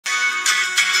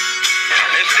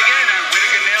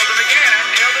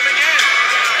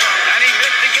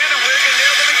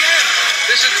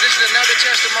another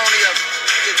testimony of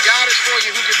if God is for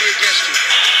you, who can be against you?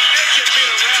 It could be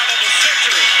the round of the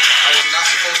century. I was not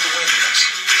supposed to win this.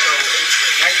 So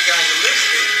now you guys are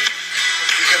listening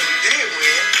because we did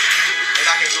win, and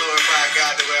I can glorify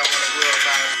God the way I want to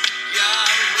glorify Him. God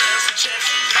bless the church.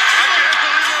 I can't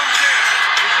believe what I'm seeing.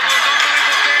 It's the most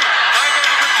unbelievable thing I've ever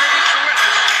been privileged to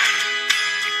witness.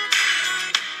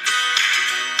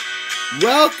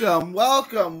 Welcome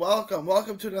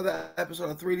to another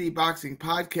episode of 3D Boxing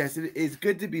Podcast. It is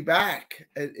good to be back.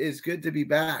 We're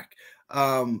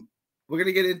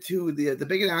gonna get into the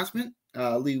big announcement.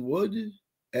 Lee Wood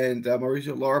and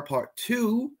Mauricio Lara Part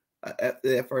 2 at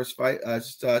their first fight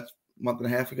just a month and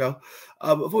a half ago.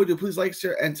 Before we do, please like,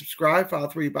 share, and subscribe. Follow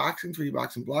 3D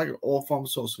Boxing Blog on all forms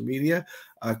of social media.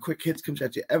 Quick hits comes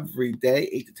at you every day,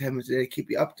 8 to 10 minutes a day, to keep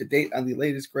you up to date on the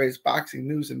latest, greatest boxing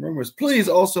news and rumors. Please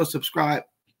also subscribe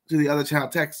to the other channel,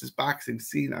 Texas Boxing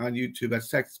Scene on YouTube. That's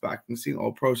Texas Boxing Scene.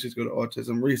 All proceeds go to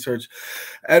autism research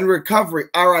and recovery.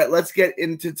 All right, let's get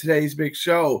into today's big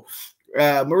show.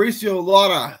 Mauricio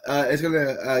Lara is going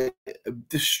to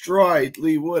destroy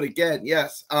Lee Wood again.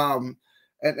 Yes. And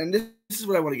this is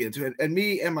what I want to get into. And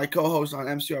me and my co-host on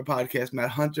MCR Podcast, Matt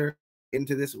Hunter,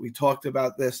 into this. We talked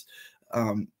about this.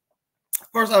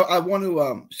 First, I want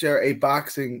to share a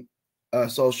boxing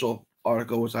social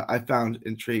article, which I found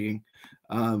intriguing.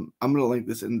 I'm going to link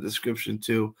this in the description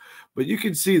too. But you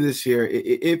can see this here.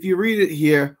 If you read it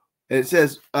here, it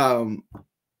says, where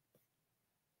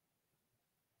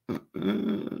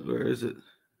is it?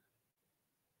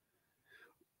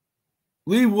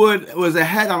 Lee Wood was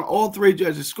ahead on all three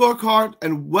judges' scorecard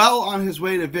and well on his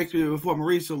way to victory before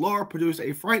Mauricio Lara produced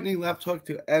a frightening left hook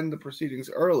to end the proceedings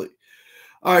early.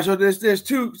 All right, so there's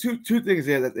two things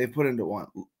here that they put into one.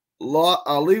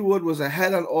 Lee Wood was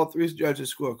ahead on all three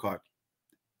judges' scorecard.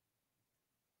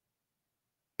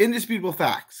 Indisputable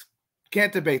facts.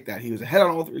 Can't debate that. He was ahead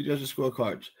on all three judges'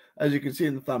 scorecards, as you can see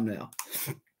in the thumbnail.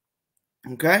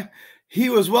 Okay? He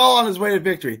was well on his way to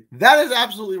victory. That is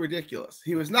absolutely ridiculous.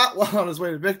 He was not well on his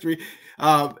way to victory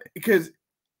because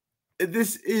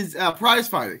this is prize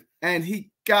fighting, and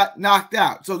he got knocked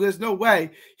out. So there's no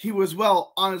way he was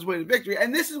well on his way to victory.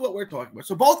 And this is what we're talking about.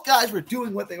 So both guys were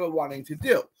doing what they were wanting to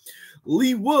do.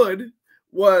 Lee Wood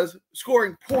was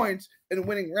scoring points and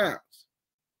winning rounds.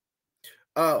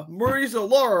 Mauricio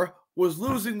Lara was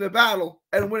losing the battle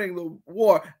and winning the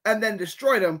war and then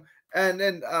destroyed him. And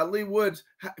then Lee Wood's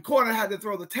corner had to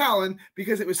throw the towel in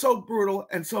because it was so brutal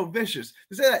and so vicious.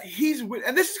 To say that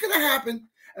and this is going to happen,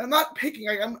 and I'm not picking,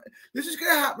 this is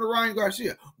going to happen to Ryan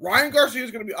Garcia. Ryan Garcia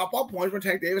is going to be up on points when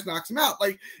Tank Davis knocks him out.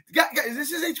 Like, guys,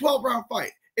 this is a 12-round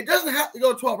fight. It doesn't have to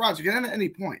go 12 rounds. You can end at any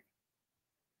point.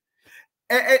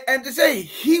 And to say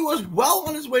he was well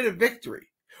on his way to victory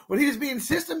when he was being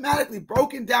systematically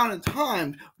broken down and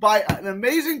timed by an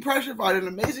amazing pressure fighter, an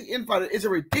amazing infighter, is a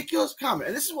ridiculous comment.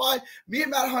 And this is why me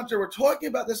and Matt Hunter were talking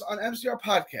about this on MCR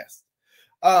Podcast.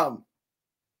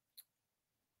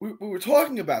 We were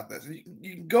talking about this.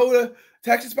 You can go to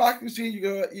Texas Boxing Scene,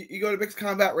 you go to Mixed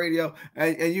Combat Radio,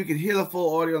 and you can hear the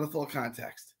full audio and the full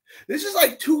context. This is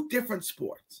like two different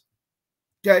sports.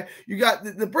 Okay? You got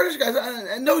the British guys,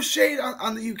 and no shade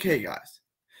on the UK guys.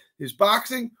 There's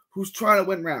boxing, who's trying to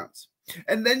win rounds.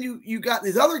 And then you got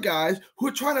these other guys who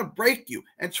are trying to break you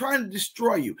and trying to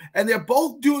destroy you. And they're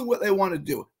both doing what they want to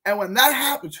do. And when that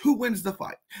happens, who wins the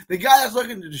fight? The guy that's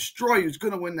looking to destroy you is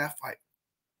going to win that fight.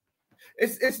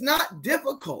 It's not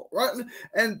difficult, right?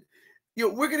 And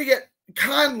we're going to get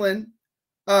Conlon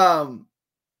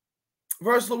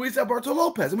versus Luis Alberto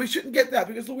Lopez. And we shouldn't get that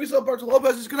because Luis Alberto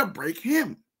Lopez is going to break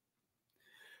him.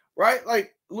 Right?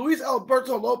 Like, Luis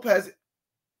Alberto Lopez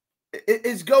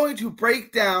is going to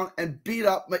break down and beat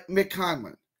up Mick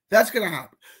Conlon. That's going to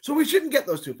happen. So we shouldn't get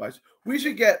those two fights. We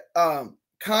should get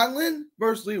Conlon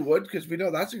versus Lee Wood because we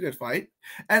know that's a good fight.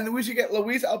 And we should get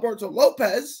Luis Alberto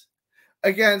Lopez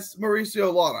against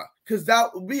Mauricio Lara because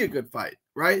that will be a good fight,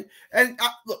 right? And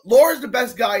look, Lara's the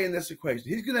best guy in this equation.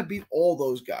 He's going to beat all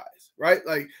those guys, right?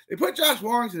 Like, they put Josh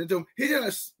Warrington into him. He's gonna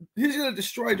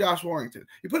destroy Josh Warrington.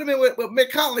 You put him in with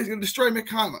Mick Conlon, he's going to destroy Mick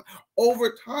Conlon.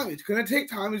 Over time, it's going to take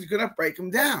time. He's going to break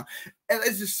him down. And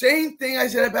it's the same thing I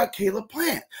said about Caleb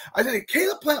Plant. I said if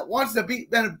Caleb Plant wants to beat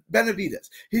Benavidez,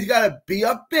 he's got to be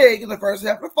up big in the first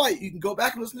half of the fight. You can go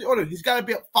back and listen to the order. He's got to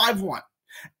be up 5-1.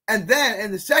 And then in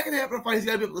the second half of the fight, he's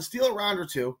got to be able to steal a round or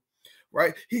two,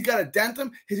 right? He's got to dent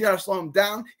him. He's got to slow him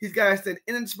down. He's got to stand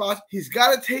in spots. He's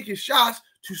got to take his shots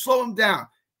to slow him down.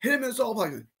 Hit him in the solar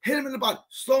plexus. Hit him in the body.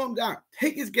 Slow him down.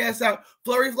 Take his gas out.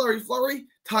 Flurry,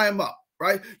 tie him up,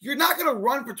 right? You're not going to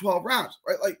run for 12 rounds,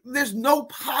 right? Like, there's no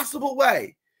possible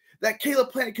way that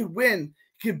Caleb Plant could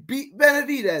beat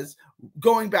Benavidez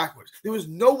going backwards. There was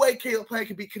no way Caleb Plant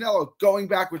could beat Canelo going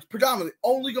backwards, predominantly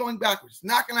only going backwards. It's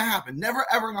not going to happen. Never,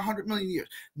 ever in 100 million years.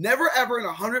 Never, ever in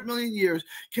 100 million years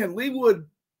can Lee Wood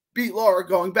beat Lara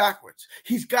going backwards.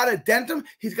 He's got to dent him.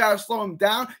 He's got to slow him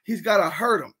down. He's got to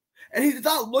hurt him. And he's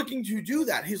not looking to do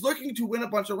that. He's looking to win a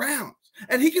bunch of rounds.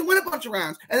 And he can win a bunch of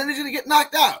rounds, and then he's going to get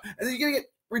knocked out. And then he's going to get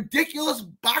ridiculous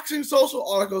boxing social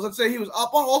articles that say he was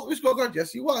up on all three scorecards.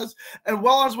 Yes, he was. And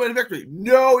well on his way to victory.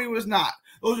 No, he was not.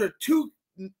 Those two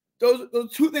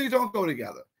things don't go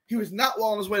together. He was not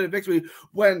well on his way to victory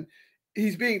when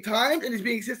he's being timed and he's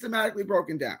being systematically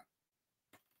broken down.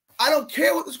 I don't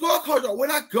care what the scorecards are. We're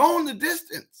not going the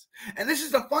distance. And this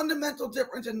is the fundamental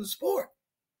difference in the sport.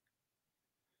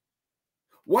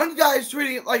 One guy's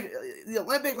treating it like the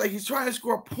Olympic, like he's trying to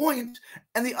score points,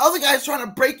 and the other guy's trying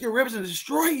to break your ribs and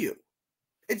destroy you.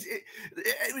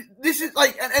 This is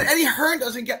like, and Eddie Hearn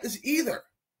doesn't get this either.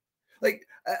 Like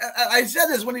I said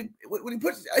this when he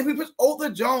puts Otha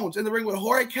Jones in the ring with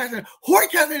Jorge Castaneda. Jorge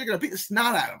Castaneda is going to beat the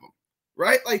snot out of him,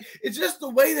 right? Like it's just the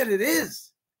way that it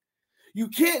is. You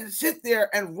can't sit there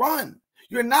and run.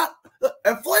 You're not,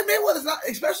 and Floyd Mayweather's not,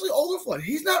 especially older Floyd.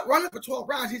 He's not running for 12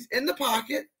 rounds. He's in the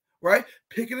pocket. Right?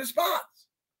 Picking his spots.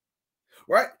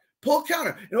 Right? Pull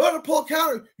counter. In order to pull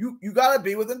counter, you got to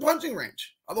be within punching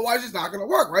range. Otherwise, it's not going to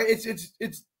work, right? It's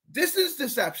distance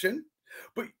deception,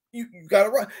 but you got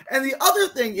to run. And the other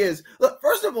thing is, look,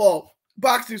 first of all,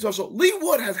 boxing social, Lee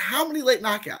Wood has how many late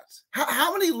knockouts?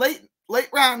 How many late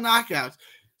round knockouts?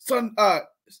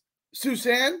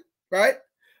 Susan, right?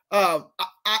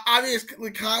 Obviously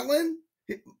Conlon.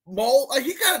 Mole, like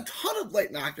he got a ton of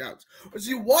late knockouts. But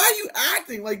see, why are you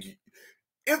acting like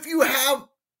if you have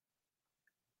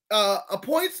a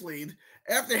points lead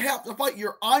after half the fight,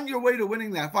 you're on your way to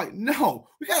winning that fight? No,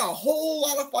 we got a whole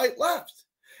lot of fight left.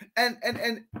 And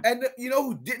you know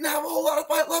who didn't have a whole lot of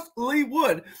fight left? Lee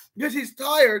Wood, because he's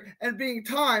tired and being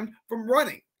timed from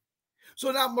running.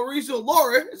 So now Mauricio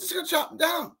Lara is just gonna chop him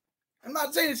down. I'm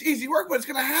not saying it's easy work, but it's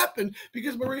gonna happen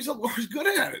because Mauricio Lara is good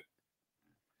at it.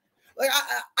 Like,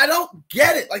 I don't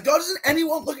get it. Like, doesn't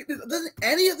anyone look at this? Doesn't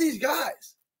any of these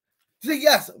guys say,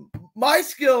 yes, my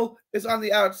skill is on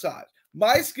the outside.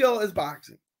 My skill is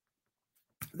boxing.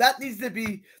 That needs to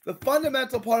be the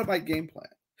fundamental part of my game plan.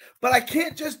 But I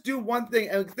can't just do one thing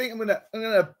and think I'm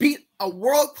gonna beat a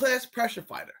world-class pressure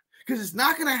fighter because it's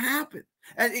not gonna happen.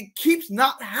 And it keeps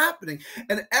not happening.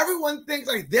 And everyone thinks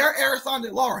like they're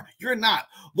Aristide Lara. You're not.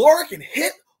 Lara can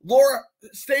hit. Lara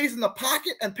stays in the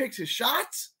pocket and picks his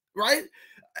shots. Right,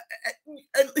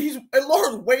 and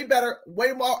Lara's way better,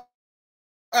 way more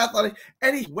athletic,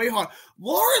 and he's way hard.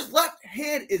 Lara's left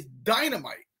hand is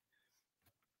dynamite.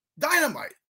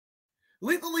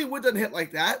 Lethal Lee Wood doesn't hit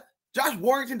like that. Josh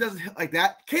Warrington doesn't hit like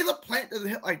that. Caleb Plant doesn't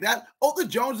hit like that. Otha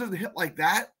Jones doesn't hit like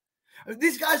that. I mean,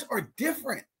 these guys are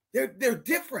different. They're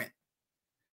different.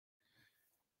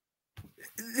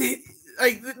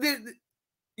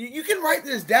 You can write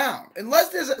this down unless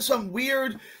there's some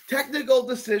weird technical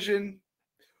decision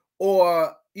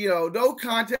or, no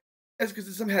contest because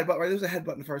there's some headbutt, right? There's a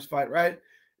headbutt in the first fight, right?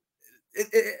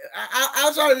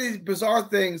 Outside of these bizarre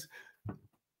things,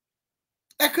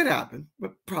 that could happen,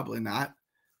 but probably not.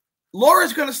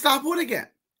 Lara's going to stop Wood again.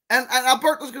 And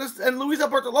Luis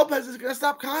Alberto Lopez is going to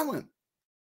stop Conlon.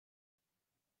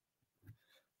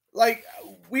 Like,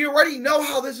 we already know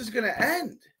how this is going to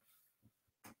end.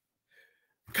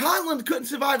 Conlon couldn't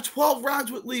survive 12 rounds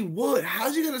with Lee Wood.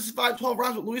 How's he going to survive 12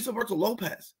 rounds with Luis Alberto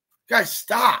Lopez? Guys,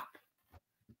 stop.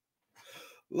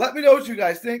 Let me know what you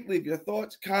guys think. Leave your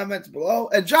thoughts, comments below.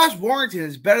 And Josh Warrington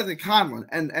is better than Conlon.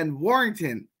 And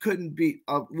Warrington couldn't beat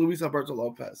Luis Alberto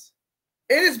Lopez.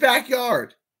 In his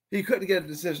backyard, he couldn't get a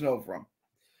decision over him.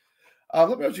 Let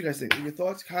me know what you guys think. Leave your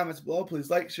thoughts, comments below. Please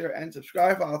like, share, and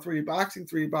subscribe. Follow 3D Boxing,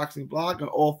 3D Boxing blog on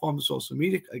all forms of social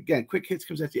media. Again, Quick Hits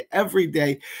comes at you every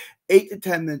day, 8 to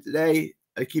 10 minutes a day.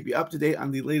 I keep you up to date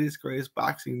on the latest, greatest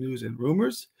boxing news and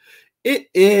rumors. It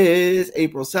is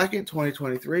April 2nd,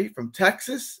 2023. From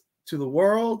Texas to the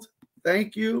world,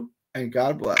 thank you, and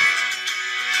God bless.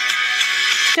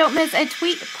 Don't miss a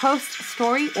tweet, post,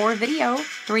 story, or video.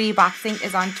 3D Boxing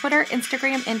is on Twitter,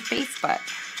 Instagram, and Facebook.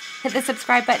 Hit the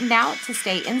subscribe button now to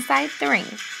stay inside the ring.